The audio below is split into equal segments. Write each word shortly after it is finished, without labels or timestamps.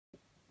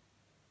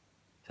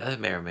As you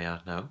may or may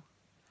not know,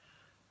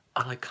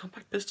 I like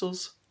compact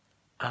pistols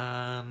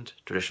and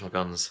traditional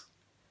guns.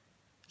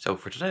 So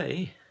for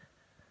today...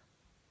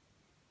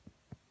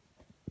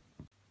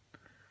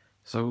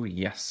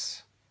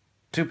 yes,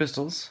 two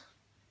pistols,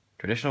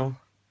 traditional,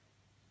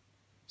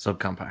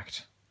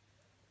 subcompact.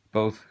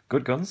 Both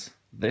good guns.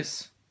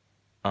 This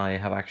I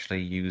have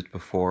actually used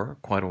before,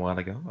 quite a while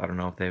ago. I don't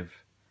know if they've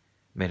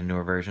made a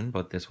newer version,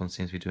 but this one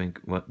seems to be doing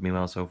me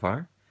well so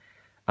far.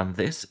 And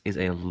this is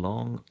a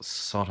long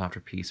sought after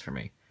piece for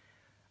me.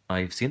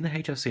 I've seen the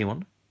HFC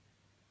one.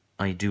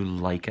 I do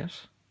like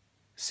it.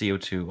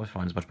 CO2 I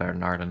find is much better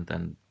in Ireland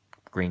than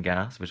green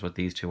gas, which is what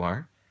these two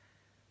are.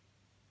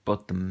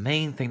 But the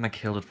main thing that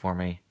killed it for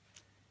me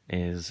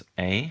is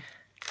the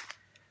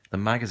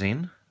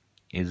magazine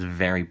is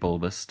very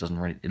bulbous.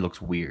 It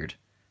looks weird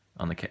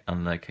on the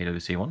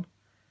KWC one.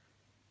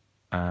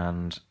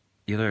 And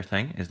the other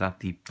thing is that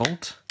the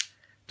bolt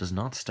does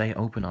not stay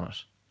open on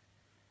it.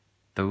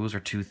 Those are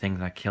two things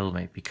that killed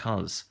me,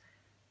 because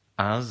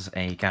as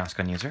a gas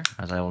gun user,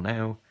 as I will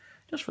now,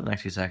 just for the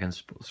next few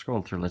seconds,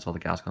 scroll through a list of all the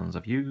gas guns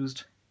I've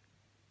used.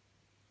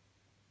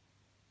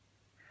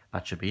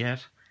 That should be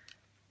it.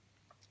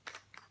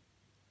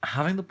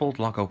 Having the bolt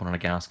lock open on a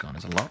gas gun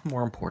is a lot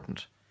more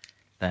important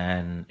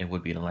than it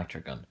would be an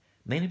electric gun.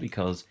 Mainly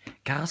because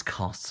gas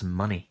costs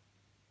money.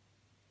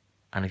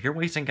 And if you're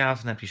wasting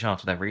gas in empty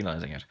shots without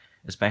realising it,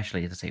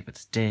 especially let's say if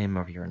it's dim,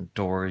 or if you're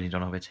indoors, you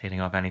don't know if it's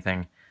hitting off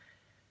anything,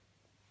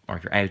 or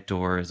if you're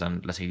outdoors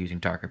and let's say you're using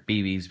darker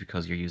BBs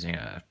because you're using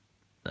a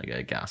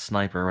gas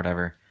sniper or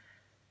whatever,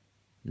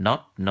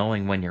 not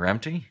knowing when you're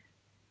empty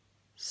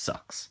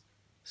sucks.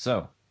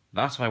 So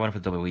that's why I went for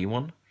the WE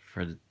one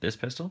for this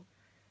pistol,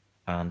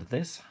 and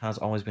this has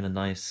always been a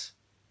nice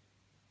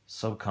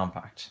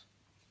subcompact.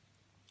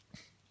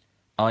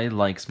 I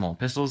like small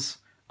pistols,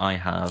 I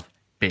have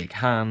big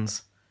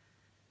hands,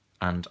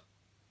 and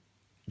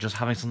just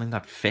having something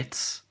that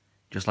fits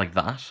just like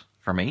that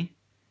for me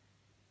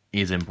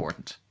is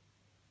important,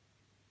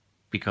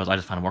 because I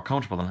just find it more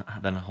comfortable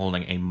than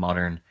holding a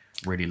modern,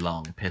 really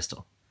long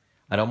pistol.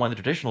 I don't mind the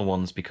traditional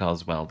ones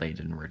because, well, they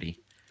didn't really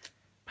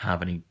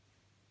have any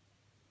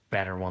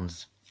better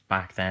ones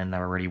back then that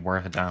were really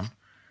worth a damn.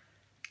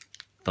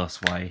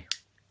 Thus why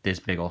this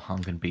big ol'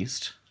 honkin'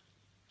 beast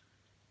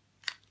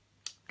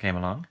came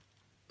along.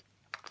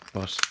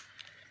 But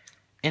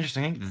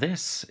interestingly,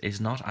 this is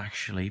not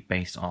actually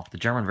based off the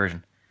German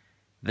version.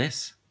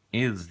 This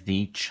is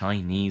the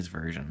Chinese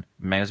version.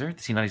 Mauser, the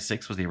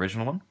C96 was the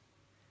original one.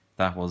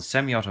 That was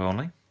semi-auto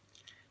only.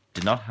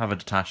 Did not have a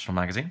detachable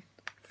magazine.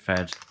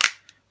 Fed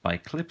by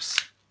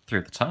clips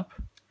through the top.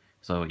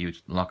 So you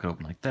lock it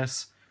open like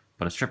this,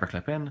 put a stripper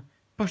clip in,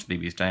 push the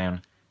BBs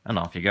down, and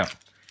off you go.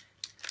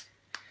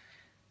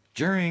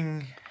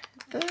 During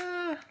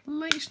the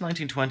late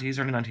 1920s,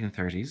 early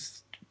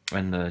 1930s,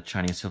 when the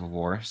Chinese Civil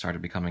War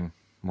started becoming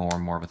more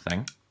and more of a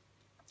thing,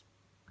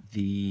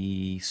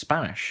 the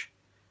Spanish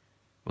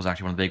was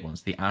actually one of the big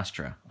ones. The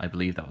Astra, I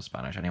believe that was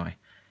Spanish anyway,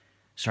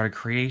 started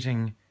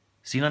creating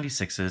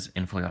C96s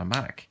in fully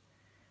automatic.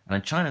 And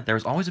in China, there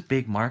was always a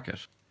big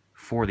market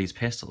for these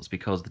pistols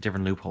because the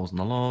different loopholes in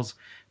the laws.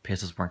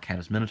 Pistols weren't counted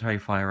as military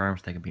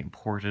firearms, they could be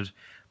imported,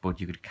 but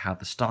you could have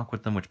the stock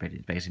with them, which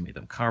basically made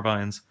them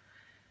carbines.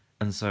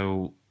 And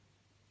so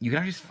you can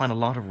actually find a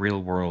lot of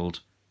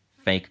real-world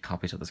fake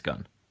copies of this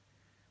gun.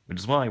 Which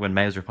is why when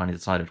Mauser finally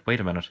decided, wait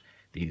a minute,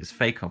 these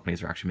fake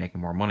companies are actually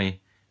making more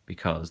money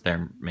because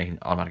they're making an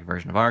automatic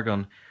version of our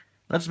gun.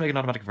 Let's make an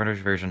automatic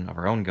version of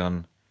our own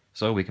gun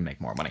so we can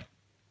make more money.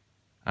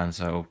 And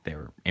so they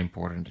were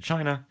imported into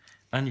China,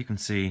 and you can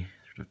see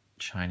sort of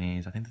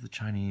Chinese, I think the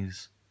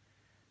Chinese,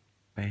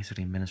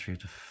 basically Ministry of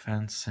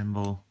Defense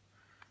symbol,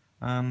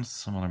 and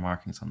some other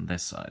markings on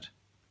this side,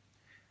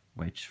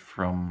 which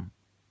from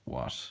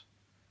what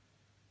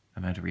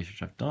amount of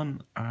research I've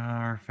done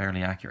are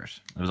fairly accurate.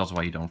 It was also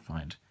why you don't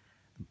find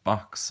the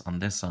box on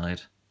this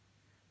side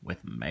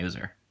with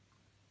Mauser.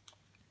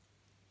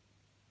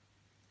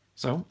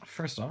 So,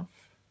 first off,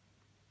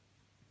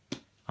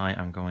 I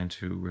am going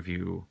to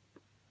review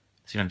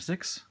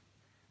C96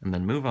 and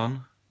then move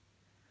on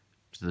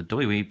to the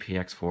WE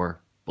PX4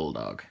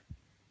 Bulldog.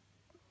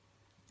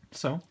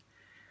 So,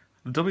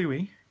 the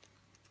WE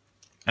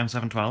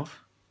M712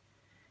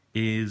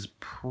 is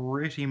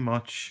pretty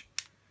much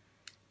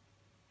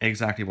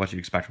exactly what you'd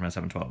expect from a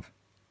M712.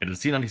 It is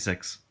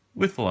C96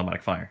 with full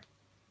automatic fire.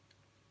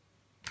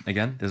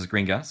 Again, this is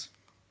green gas,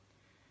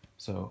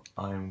 so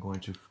I'm going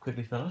to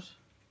quickly fill it.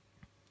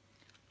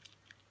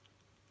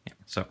 Yeah,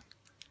 so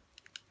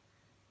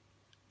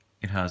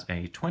it has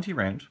a 20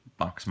 round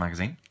box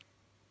magazine.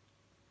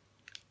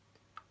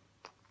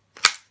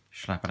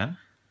 Slap it in.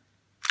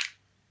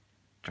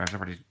 Jars are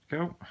ready to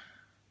go.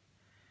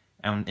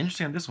 And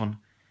interesting on this one,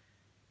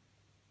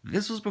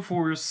 this was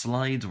before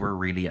slides were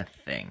really a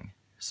thing.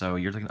 So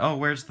you're thinking, oh,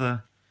 where's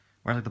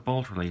like the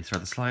bolt release or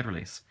the slide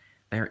release?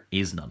 There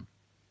is none.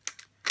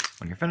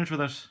 When you're finished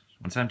with it,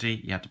 when it's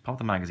empty, you have to pop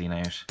the magazine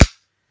out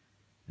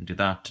and do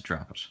that to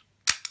drop it,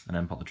 and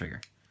then pull the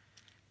trigger.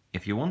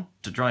 If you want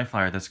to dry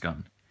fire this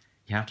gun,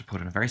 you you have to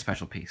put in a very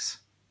special piece.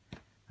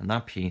 And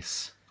that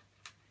piece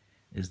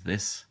is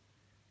this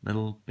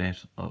little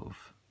bit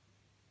of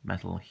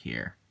metal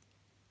here.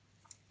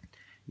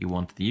 You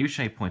want the U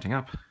shape pointing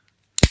up.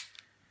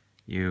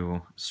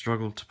 You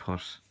struggle to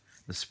put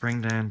the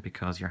spring down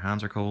because your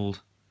hands are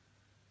cold.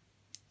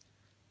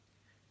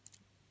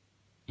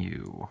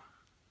 You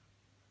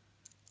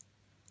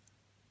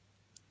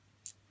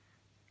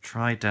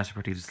try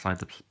desperately to slide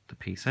the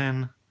piece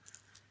in.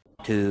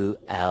 2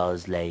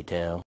 hours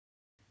later.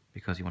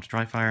 Because you want to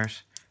dry fire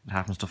it. It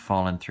happens to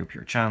fall in through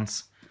pure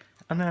chance.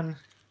 And then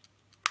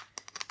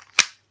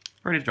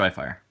ready to dry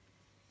fire.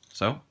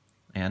 So,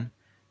 again,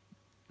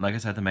 like I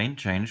said, the main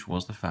change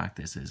was the fact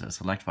this is a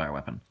select fire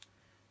weapon.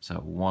 So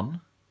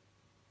 1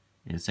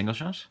 is single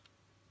shot,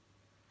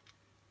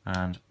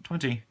 and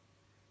 20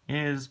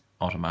 is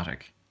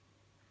automatic.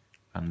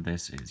 And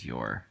this is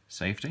your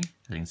safety.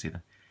 As you can see,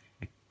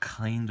 it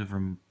kind of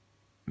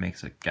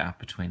makes a gap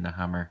between the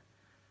hammer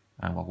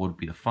and what would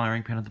be the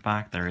firing pin at the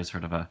back. There is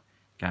sort of a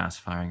gas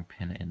firing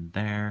pin in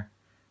there.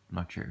 I'm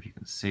not sure if you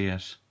can see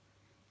it.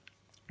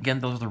 Again,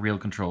 those are the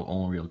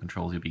only real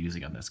controls you'll be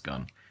using on this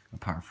gun,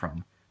 apart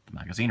from the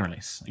magazine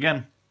release.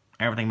 Again,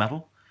 everything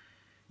metal.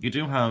 You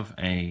do have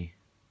a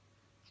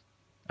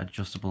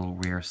adjustable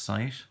rear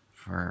sight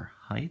for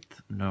height,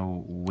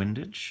 no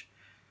windage.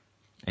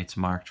 It's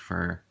marked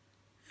for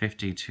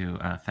 50 to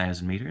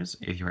 1,000 meters.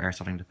 If you're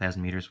airsofting to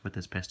 1,000 meters with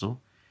this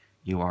pistol,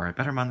 you are a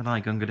better man than I,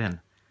 gun get in.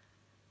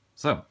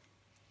 So,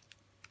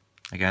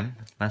 again,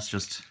 let's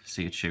just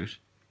see it shoot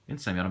in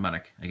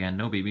semi-automatic. Again,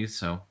 no BBs,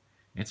 so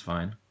it's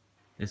fine.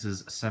 This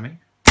is semi.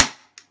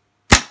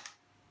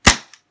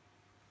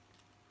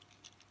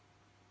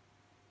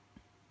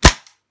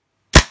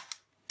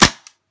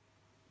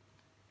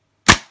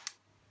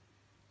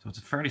 So it's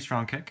a fairly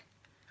strong kick.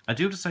 I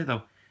do have to say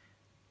though,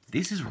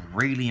 this is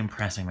really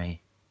impressing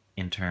me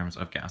in terms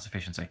of gas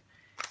efficiency.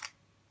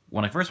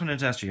 When I first went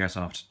into SG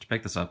Airsoft to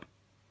pick this up,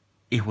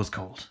 it was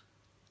cold.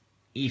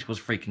 It was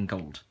freaking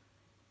cold.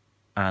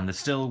 And it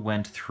still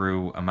went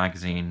through a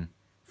magazine,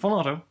 full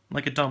auto,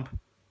 like a dump,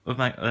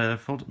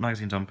 of full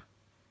magazine dump,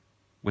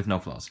 with no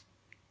flaws.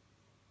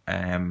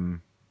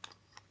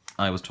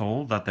 I was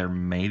told that there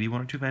may be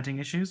 1 or 2 venting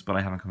issues, but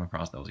I haven't come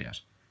across those yet.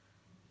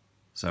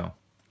 So,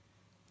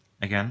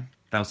 again,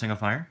 that was single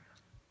fire.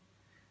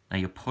 Now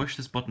you push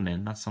this button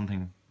in. That's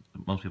something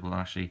that most people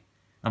actually,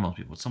 not most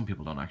people, some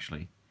people don't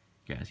actually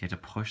get. You have to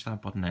push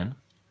that button in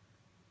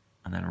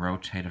and then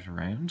rotate it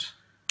around.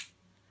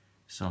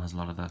 Still has a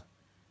lot of the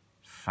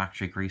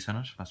factory grease in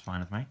it. That's fine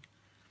with me.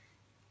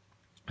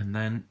 And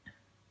then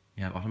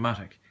you have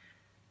automatic.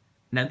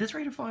 Now this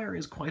rate of fire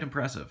is quite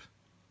impressive.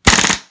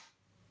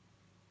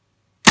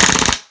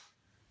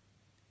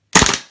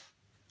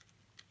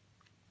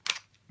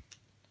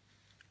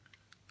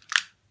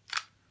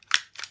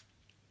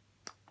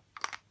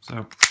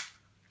 So,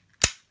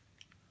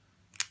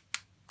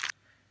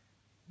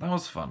 that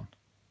was fun.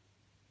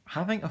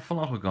 Having a full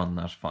auto gun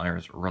that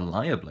fires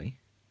reliably,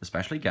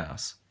 especially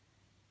gas,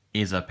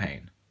 is a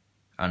pain.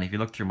 And if you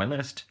look through my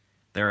list,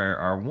 there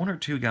are 1 or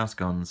 2 gas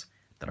guns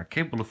that are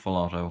capable of full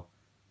auto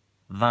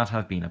that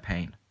have been a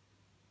pain.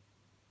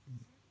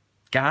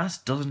 Gas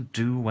doesn't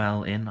do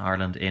well in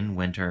Ireland in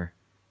winter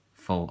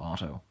full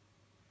auto.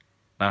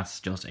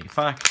 That's just a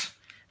fact.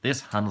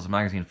 This handles a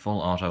magazine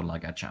full auto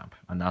like a champ,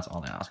 and that's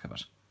all I ask of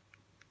it.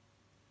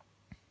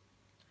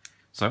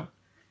 So,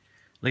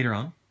 later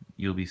on,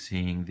 you'll be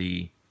seeing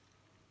the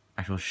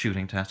actual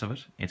shooting test of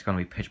it. It's going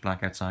to be pitch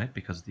black outside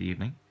because of the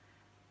evening,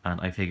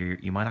 and I figure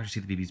you might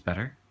actually see the BBs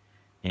better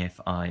if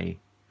I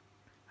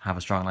have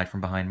a strong light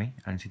from behind me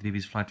and see the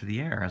BBs fly through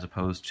the air as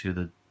opposed to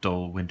the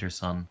dull winter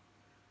sun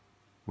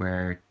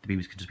where the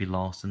BBs could just be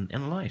lost in the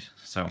light.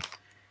 So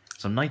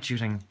some night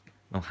shooting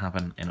will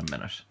happen in a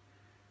minute.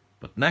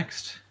 But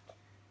next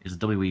is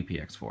the WE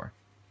PX4.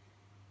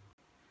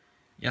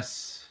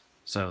 Yes,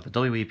 so the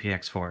WE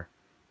PX4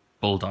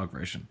 Bulldog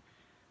version.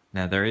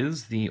 Now there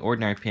is the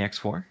ordinary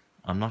PX4.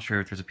 I'm not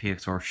sure if there's a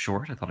PX4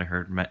 short. I thought I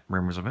heard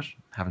rumors of it.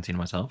 Haven't seen it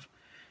myself.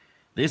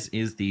 This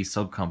is the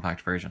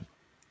subcompact version.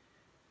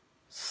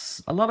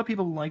 A lot of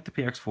people like the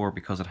PX4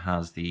 because it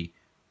has the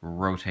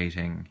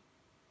rotating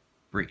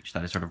breech.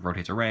 That it sort of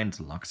rotates around,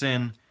 locks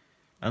in,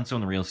 and so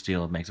in the real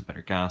steel it makes a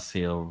better gas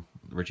seal,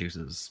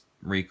 reduces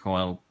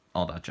recoil,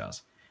 all that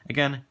jazz.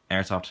 Again,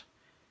 Airsoft,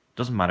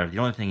 doesn't matter. The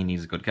only thing you need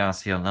is a good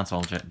gas seal, and that's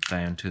all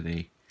down to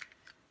the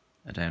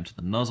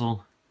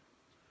nozzle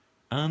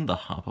and the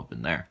hop up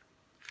in there.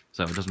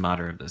 So it doesn't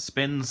matter if it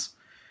spins,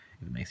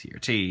 if it makes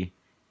ERT, if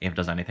it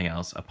does anything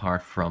else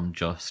apart from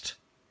just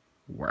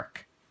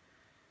work.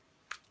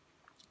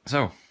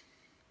 So,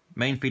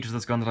 main features of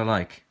this gun that I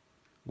like.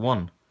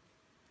 1,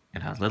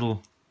 it has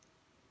little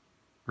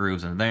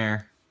grooves in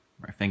there,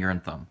 my finger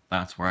and thumb.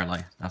 That's how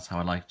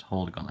I like to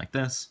hold a gun like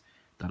this.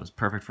 That is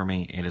perfect for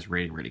me. It is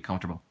really, really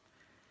comfortable.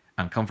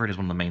 And comfort is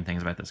one of the main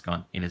things about this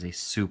gun. It is a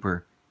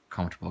super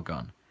comfortable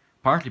gun.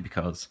 Partly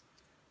because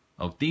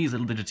of these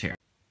little digits here.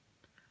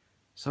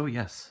 So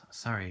yes,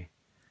 sorry.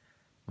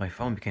 My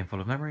phone became full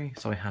of memory,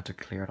 so I had to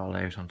clear it all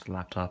out onto the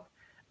laptop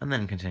and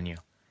then continue.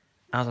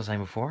 As I was saying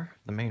before,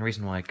 the main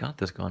reason why I got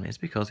this gun is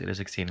because it is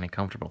exceedingly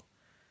comfortable.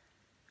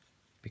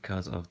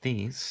 Because of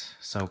these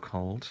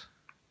so-called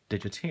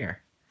digits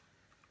here.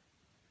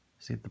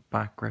 See the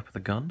back grip of the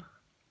gun?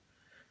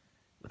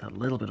 With a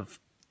little bit of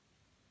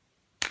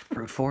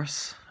brute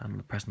force,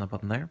 and pressing that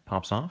button there,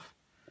 pops off.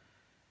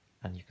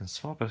 And you can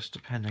swap it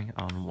depending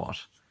on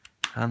what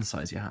hand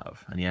size you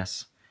have. And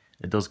yes,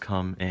 it does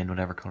come in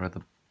whatever colour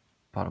the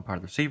bottom part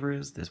of the receiver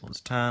is. This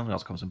one's tan, it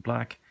also comes in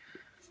black.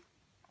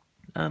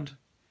 And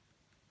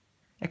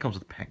it comes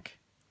with pink.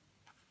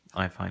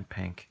 I find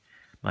pink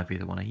might be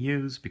the one I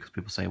use because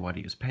people say, why do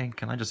you use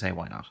pink? And I just say,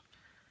 why not?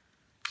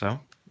 So,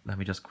 let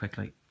me just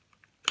quickly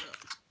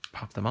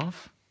pop them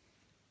off.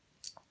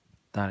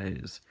 That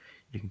is,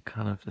 you can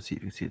kind of, let's see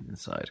if you can see it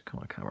inside. Come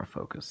on, camera,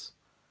 focus.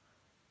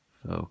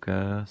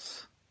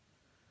 Focus.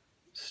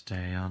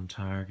 Stay on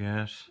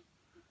target.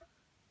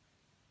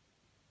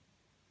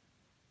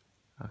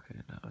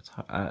 Okay, now it's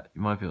hard.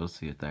 You might be able to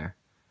see it there.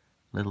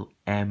 Little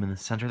M in the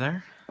center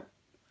there.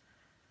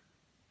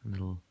 A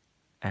little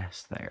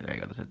S there. There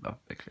you go. That's a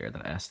bit clear.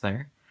 That S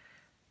there.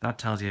 That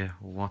tells you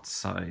what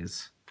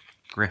size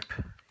grip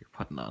you're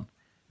putting on.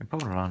 You're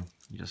putting it on.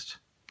 You just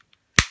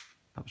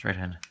pop it right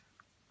in,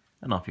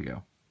 and off you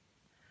go.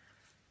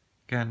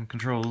 Again,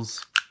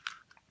 controls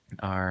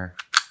are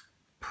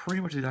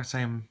pretty much the exact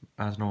same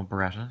as normal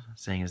Beretta,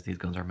 seeing as these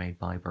guns are made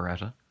by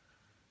Beretta.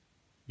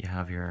 You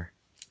have your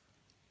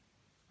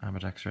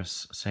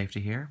ambidextrous safety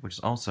here, which is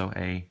also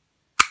a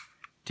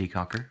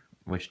decocker,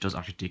 which does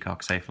actually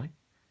decock safely,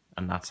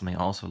 and that's something I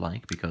also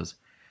like because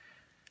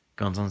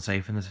guns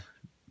unsafe in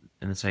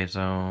the safe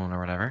zone or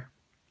whatever.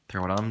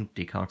 Throw it on,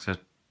 decocks it.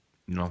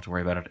 You don't have to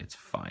worry about it. It's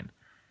fine.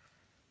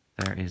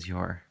 There is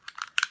your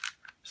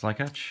slide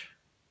catch.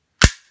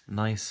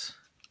 Nice,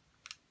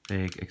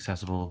 big,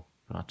 accessible,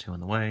 but not too in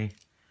the way.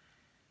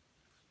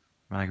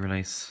 Mag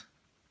release,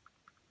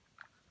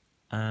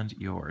 and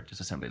your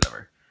disassembly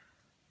lever.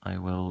 I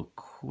will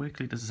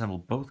quickly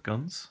disassemble both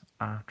guns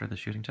after the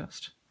shooting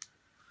test,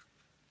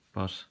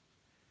 but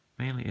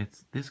mainly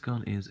this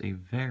gun is a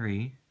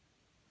very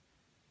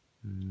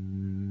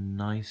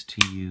nice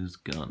to use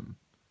gun.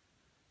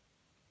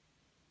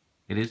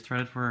 It is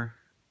threaded for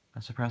a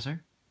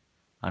suppressor.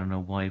 I don't know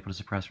why you put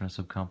a suppressor in a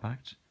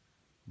subcompact,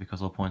 because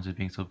the whole point of it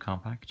being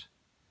subcompact.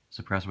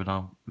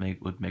 Suppressor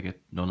would make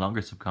it no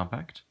longer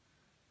subcompact.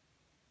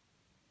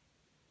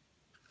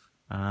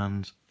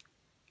 And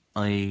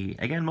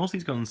again, most of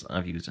these guns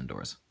I've used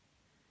indoors.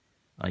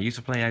 I used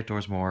to play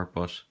outdoors more,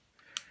 but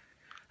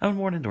I have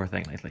more an indoor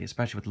thing lately,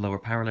 especially with the lower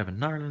power level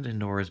in Ireland.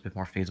 Indoor is a bit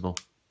more feasible.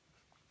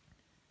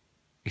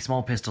 A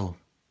small pistol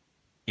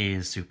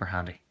is super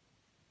handy.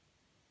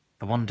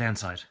 The one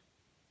downside,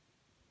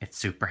 it's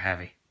super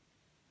heavy.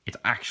 It's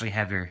actually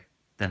heavier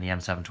than the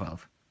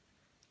M712.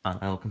 And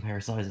I will compare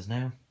sizes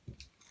now.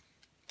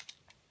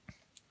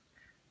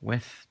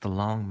 With the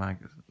long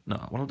no,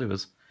 what I'll do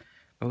is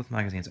both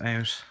magazines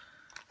out,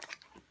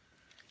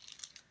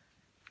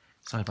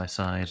 side by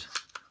side.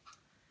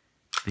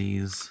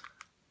 These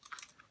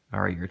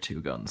are your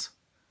two guns.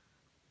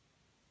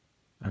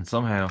 And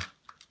somehow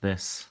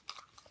this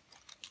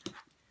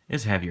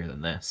is heavier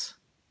than this.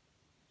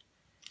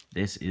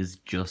 This is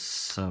just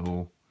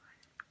so...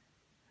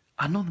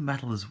 I know the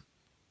metal is...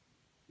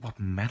 what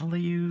metal they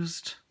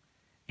used?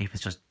 If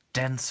it's just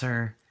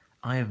denser,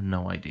 I have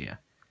no idea.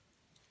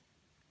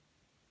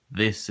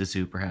 This is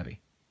super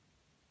heavy.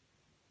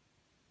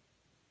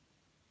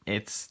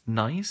 It's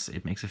nice,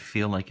 it makes it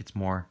feel like it's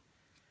more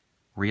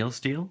real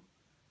steel.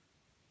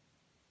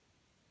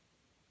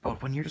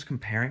 But when you're just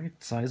comparing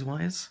it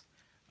size-wise,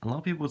 a lot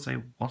of people would say,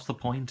 what's the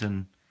point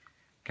in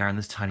carrying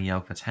this tiny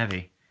yoke that's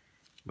heavy?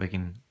 We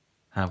can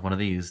have one of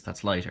these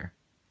that's lighter.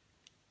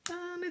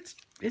 And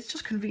it's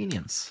just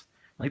convenience.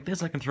 Like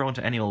this I can throw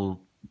into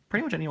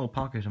pretty much any old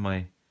pocket in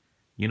my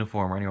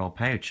uniform or any old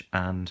pouch,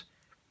 and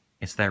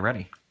it's there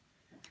ready.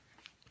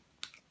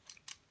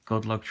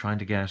 Good luck trying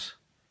to get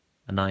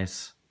a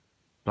nice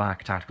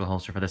black tactical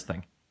holster for this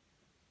thing.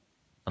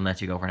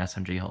 Unless you go for an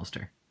SMG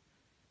holster.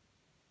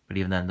 But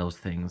even then, those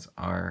things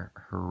are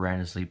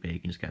horrendously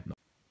big and just get them.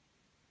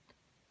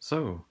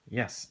 So,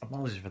 yes,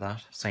 apologies for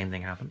that. Same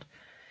thing happened.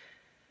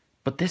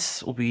 But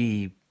this will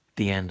be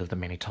the end of the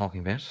mini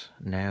talking bit.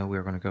 Now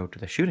we're going to go to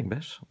the shooting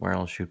bit, where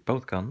I'll shoot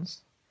both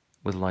guns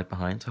with a light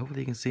behind, so hopefully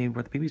you can see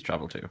where the BBs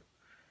travel to.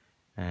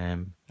 A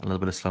little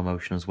bit of slow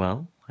motion as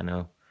well. I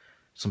know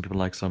some people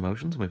like slow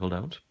motion, some people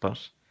don't,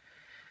 but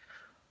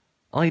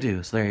I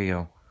do, so there you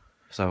go.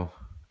 So,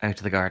 out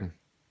to the garden.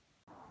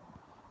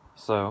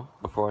 So,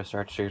 before I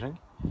start shooting,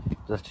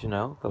 just to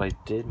know that I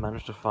did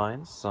manage to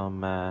find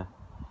some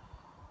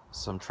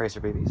tracer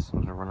BBs. I'm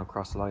going to run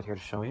across the light here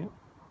to show you.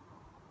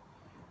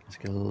 Let's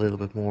get a little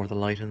bit more of the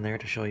light in there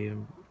to show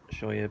you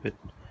a bit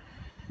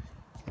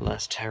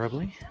less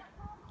terribly.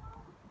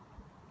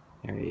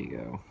 There you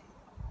go.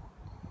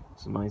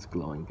 Some nice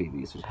glowing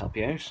BBs would help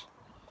you out.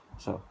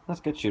 So, let's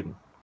get shooting.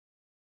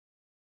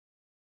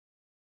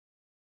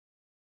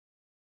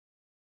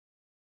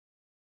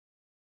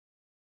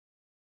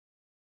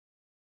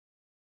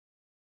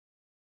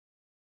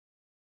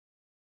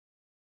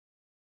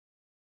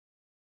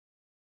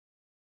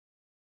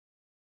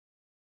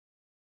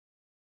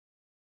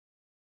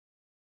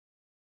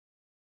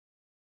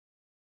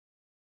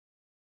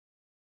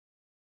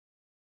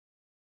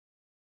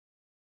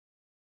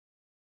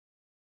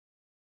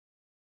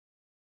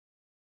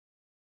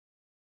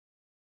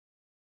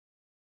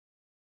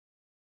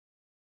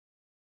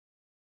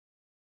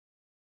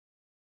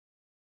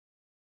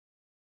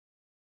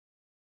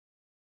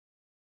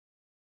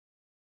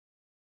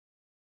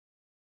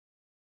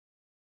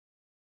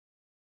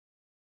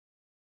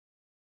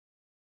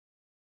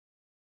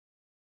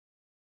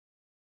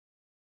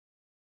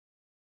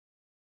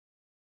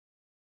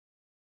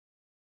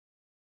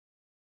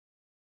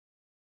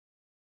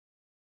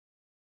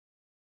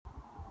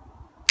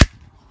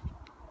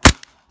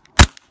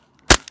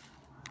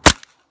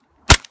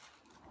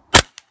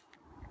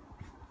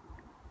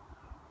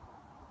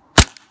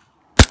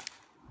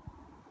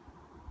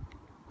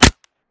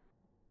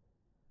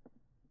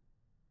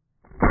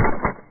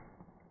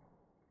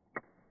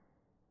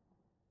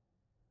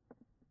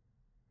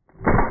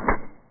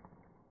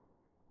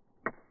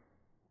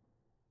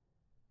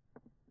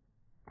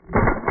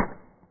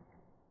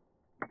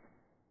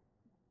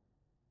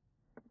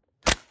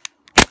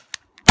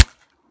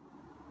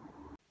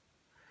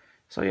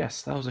 So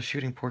yes, that was the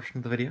shooting portion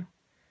of the video.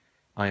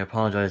 I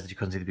apologise that you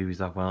couldn't see the BBs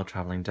that well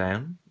travelling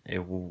down. I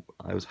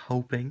was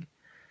hoping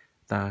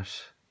that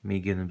me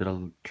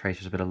giving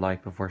tracers a bit of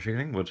light before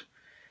shooting would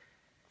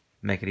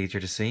make it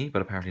easier to see,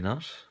 but apparently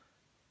not.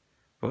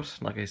 But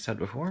like I said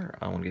before,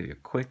 I want to give you a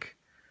quick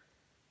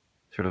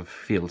sort of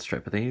field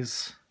strip of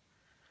these.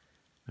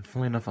 And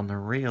funnily enough, on the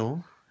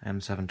real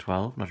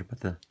M712, not sure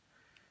about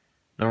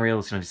the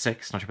real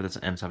C96, not sure about this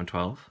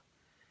M712,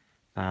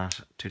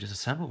 that to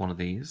disassemble one of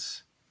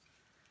these,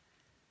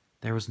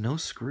 there was no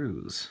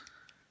screws.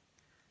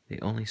 The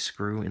only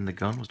screw in the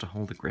gun was to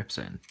hold the grips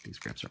in. These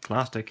grips are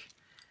plastic,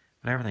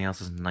 but everything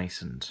else is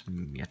nice and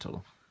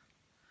metal.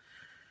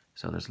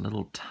 So there's a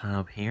little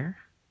tab here,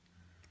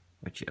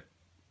 which you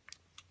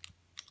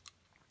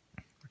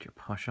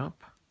push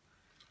up,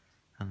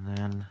 and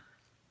then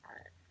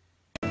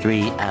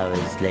 3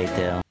 hours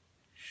later.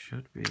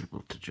 Should be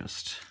able to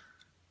just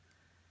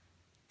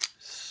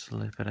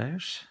slip it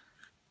out.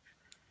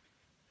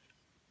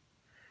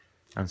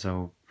 And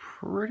so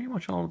pretty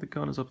much all of the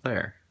gun is up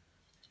there.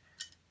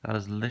 That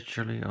is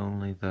literally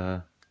only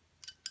the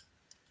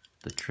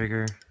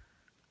trigger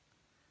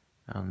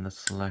and the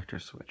selector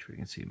switch. We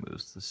can see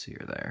moves the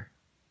sear there.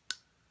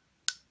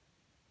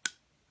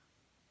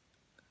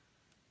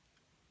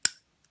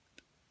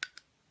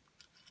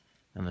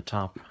 And the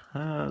top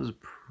has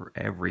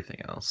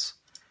everything else.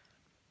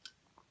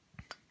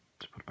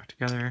 To put it back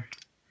together,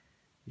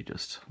 you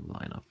just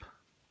line up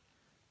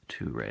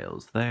 2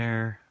 rails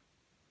there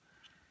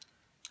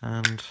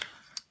and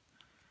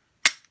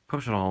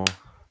push it all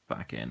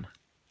back in.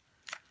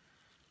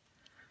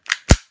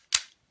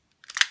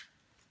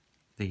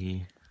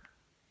 The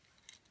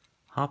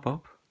hop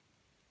up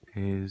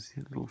is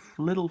a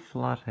little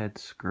flathead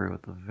screw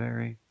at the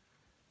very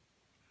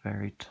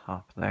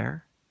top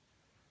there.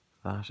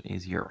 That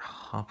is your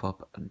hop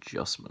up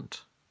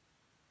adjustment.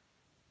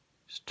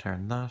 Just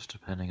turn that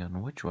depending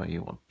on which way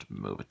you want to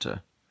move it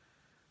to.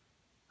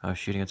 I was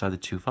shooting inside the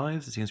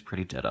 2.5s, it seems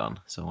pretty dead on,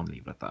 so I'll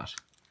leave it at that.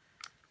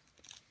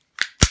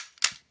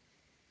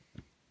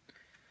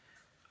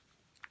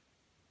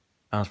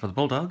 As for the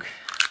Bulldog,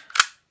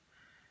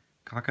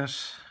 cock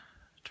it,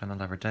 turn the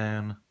lever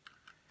down,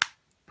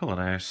 pull it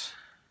out,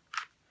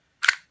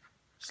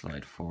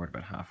 slide forward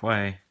about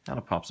halfway, and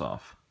it pops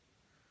off.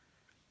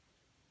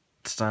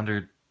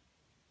 Standard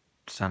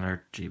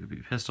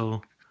GBB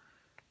pistol.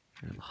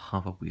 Your little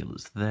hop-up wheel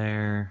is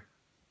there.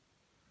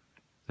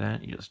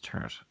 Then you just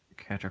turn it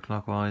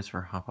counterclockwise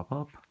for hop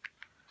up,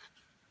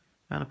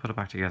 and put it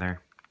back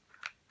together.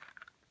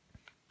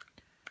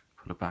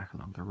 Put it back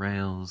along the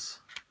rails.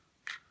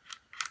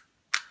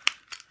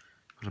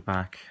 Put it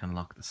back and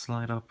lock the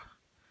slide up.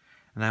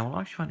 And now what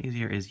I actually find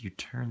easier is you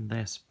turn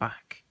this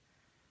back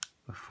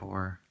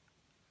before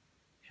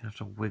you have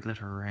to wiggle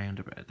it around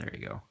a bit. There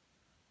you go.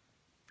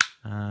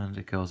 And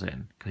it goes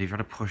in. Because you try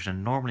to push it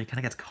in normally, it kind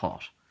of gets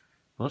caught.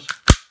 But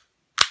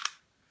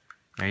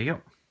there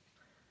you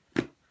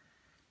go.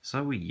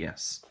 So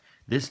yes,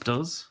 this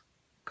does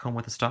come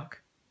with a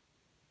stock.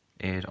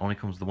 It only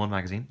comes with the 1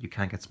 magazine. You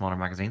can't get smaller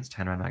magazines,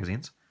 10 round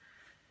magazines.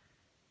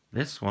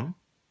 This one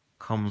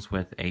comes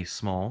with a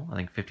small, I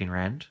think 15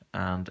 round,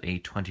 and a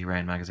 20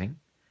 round magazine,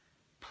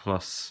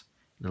 plus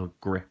a little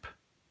grip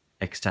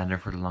extender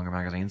for the longer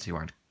magazine, so you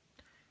aren't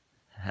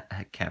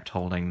kept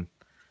holding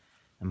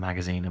a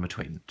magazine in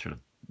between, sort of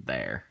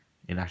there.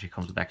 It actually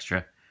comes with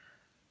extra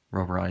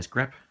rubberized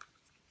grip.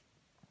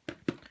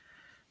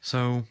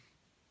 So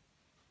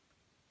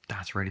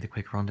that's really the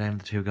quick rundown of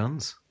the 2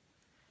 guns.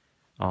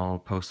 I'll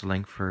post a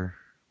link for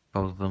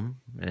both of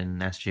them in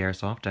SG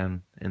Airsoft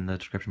down in the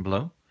description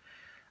below.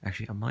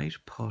 Actually, I might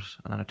put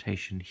an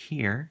annotation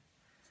here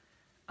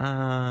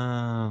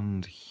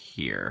and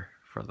here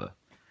for the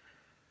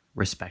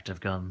respective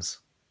guns.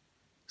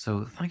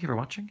 So thank you for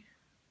watching,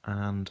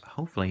 and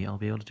hopefully I'll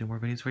be able to do more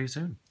videos for you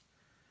soon.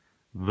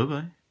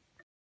 Bye-bye.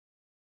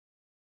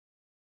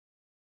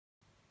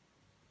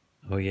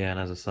 Oh yeah,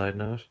 and as a side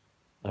note,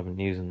 I've been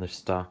using this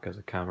stock as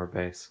a camera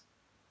base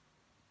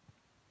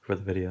for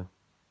the video.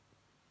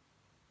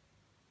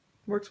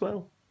 Works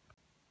well.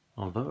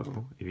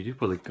 Although, if you do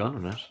put a gun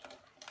in it,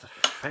 it's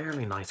a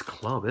fairly nice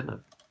club, isn't it?